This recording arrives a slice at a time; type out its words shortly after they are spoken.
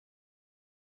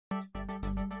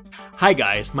Hi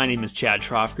guys, my name is Chad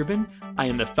Trofgruben. I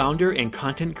am the founder and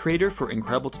content creator for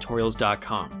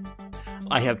IncredibleTutorials.com.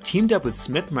 I have teamed up with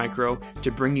Smith Micro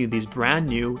to bring you these brand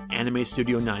new Anime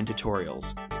Studio 9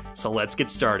 tutorials. So let's get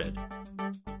started.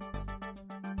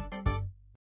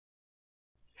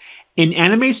 In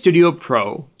Anime Studio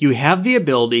Pro, you have the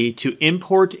ability to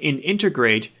import and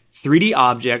integrate 3D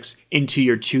objects into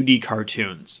your 2D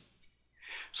cartoons.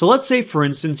 So let's say, for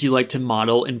instance, you like to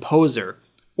model in Poser,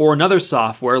 or another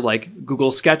software like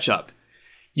Google SketchUp.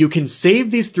 You can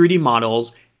save these 3D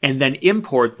models and then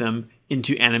import them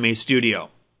into Anime Studio.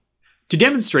 To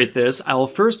demonstrate this, I will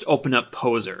first open up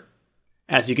Poser.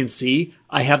 As you can see,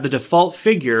 I have the default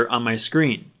figure on my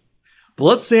screen. But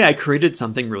let's say I created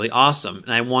something really awesome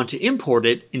and I want to import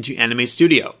it into Anime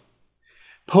Studio.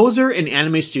 Poser and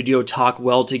Anime Studio talk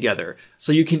well together,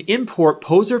 so you can import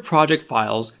Poser project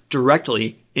files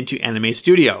directly into Anime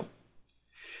Studio.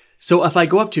 So if I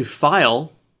go up to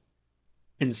File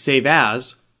and Save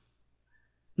As,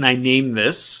 and I name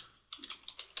this,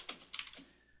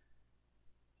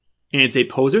 and it's a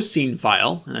Poser scene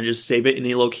file, and I just save it in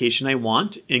a location I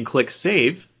want and click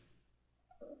Save.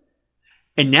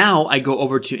 And now I go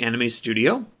over to Anime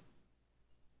Studio,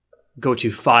 go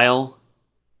to File,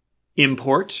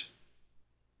 Import,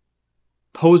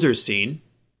 Poser Scene,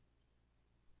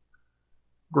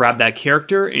 grab that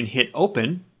character and hit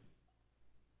Open.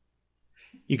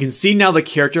 You can see now the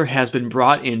character has been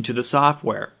brought into the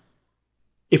software.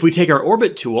 If we take our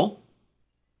Orbit tool,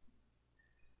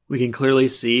 we can clearly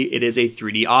see it is a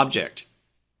 3D object.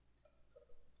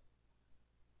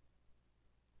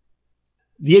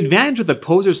 The advantage with the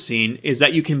Poser scene is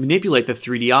that you can manipulate the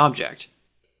 3D object.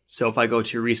 So if I go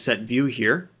to Reset View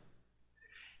here,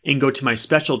 and go to my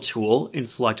Special tool and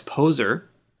select Poser,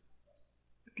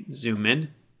 I can zoom in.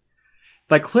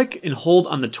 If I click and hold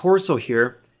on the torso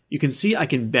here, you can see I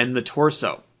can bend the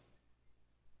torso.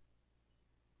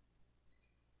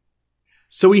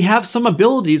 So we have some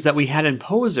abilities that we had in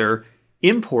Poser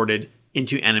imported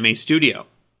into Anime Studio.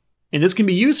 And this can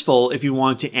be useful if you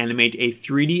want to animate a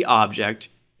 3D object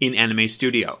in Anime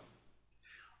Studio.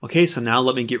 Okay, so now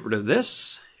let me get rid of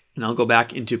this, and I'll go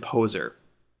back into Poser.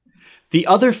 The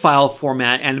other file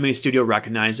format Anime Studio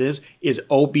recognizes is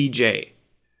OBJ.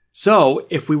 So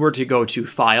if we were to go to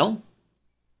File,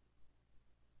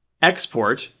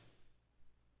 Export,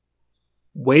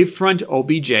 Wavefront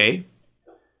OBJ,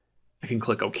 I can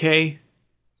click OK,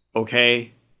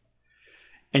 OK,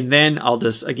 and then I'll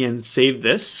just, again, save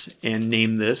this and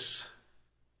name this.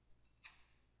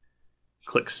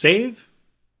 Click Save.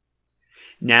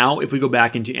 Now, if we go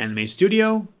back into Anime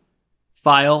Studio,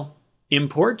 File,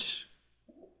 Import,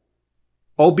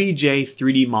 OBJ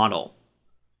 3D Model.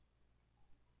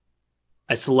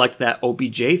 I select that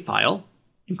OBJ file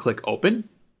and click Open.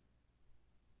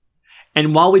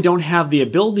 And while we don't have the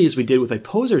abilities we did with a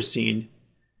Poser scene,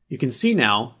 you can see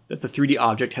now that the 3D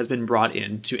object has been brought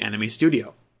into Anime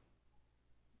Studio.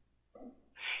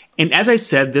 And as I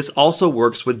said, this also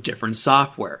works with different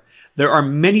software. There are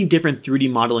many different 3D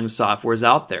modeling softwares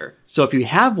out there. So if you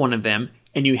have one of them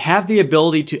and you have the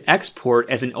ability to export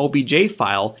as an OBJ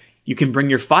file, you can bring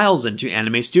your files into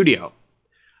Anime Studio.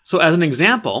 So as an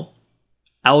example,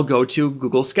 I'll go to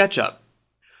Google SketchUp.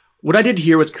 What I did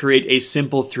here was create a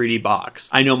simple 3D box.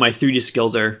 I know my 3D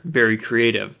skills are very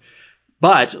creative.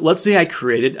 But let's say I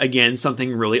created, again,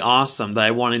 something really awesome that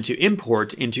I wanted to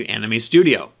import into Anime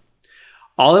Studio.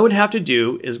 All I would have to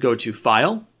do is go to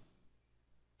File,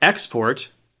 Export,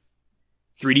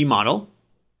 3D Model,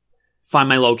 find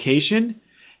my location.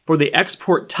 For the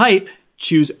export type,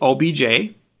 choose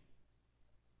OBJ,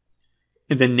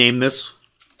 and then name this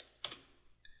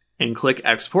and click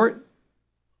Export.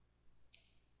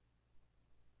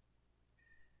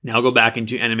 Now go back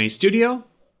into Anime Studio,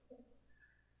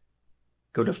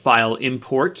 go to File,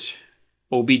 Import,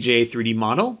 OBJ 3D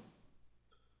Model,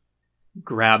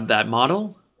 grab that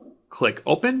model, click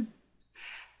Open,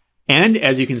 and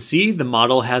as you can see, the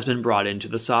model has been brought into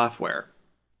the software.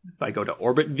 If I go to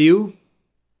Orbit View,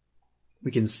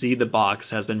 we can see the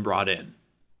box has been brought in.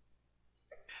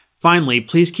 Finally,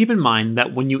 please keep in mind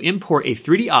that when you import a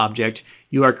 3D object,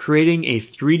 you are creating a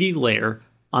 3D layer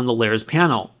on the Layers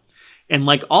panel. And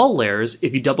like all layers,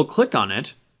 if you double-click on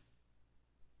it,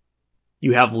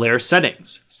 you have layer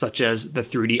settings, such as the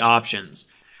 3D options.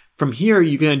 From here,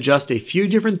 you can adjust a few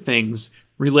different things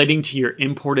relating to your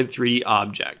imported 3D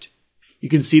object. You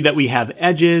can see that we have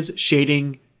edges,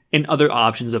 shading, and other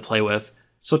options to play with.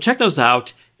 So check those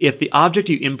out if the object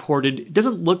you imported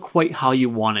doesn't look quite how you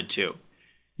want it to.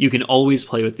 You can always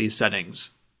play with these settings.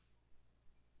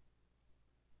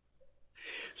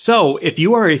 So if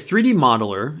you are a 3D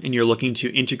modeler and you're looking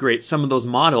to integrate some of those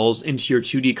models into your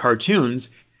 2D cartoons,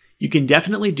 you can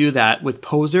definitely do that with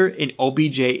Poser and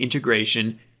OBJ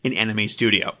integration in Anime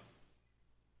Studio.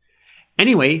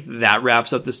 Anyway, that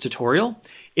wraps up this tutorial.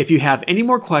 If you have any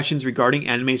more questions regarding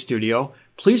Anime Studio,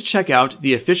 please check out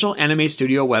the official Anime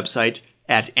Studio website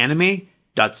at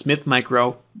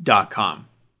anime.smithmicro.com.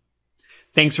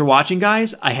 Thanks for watching,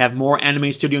 guys. I have more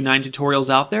Anime Studio 9 tutorials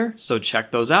out there, so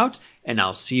check those out, and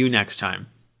I'll see you next time.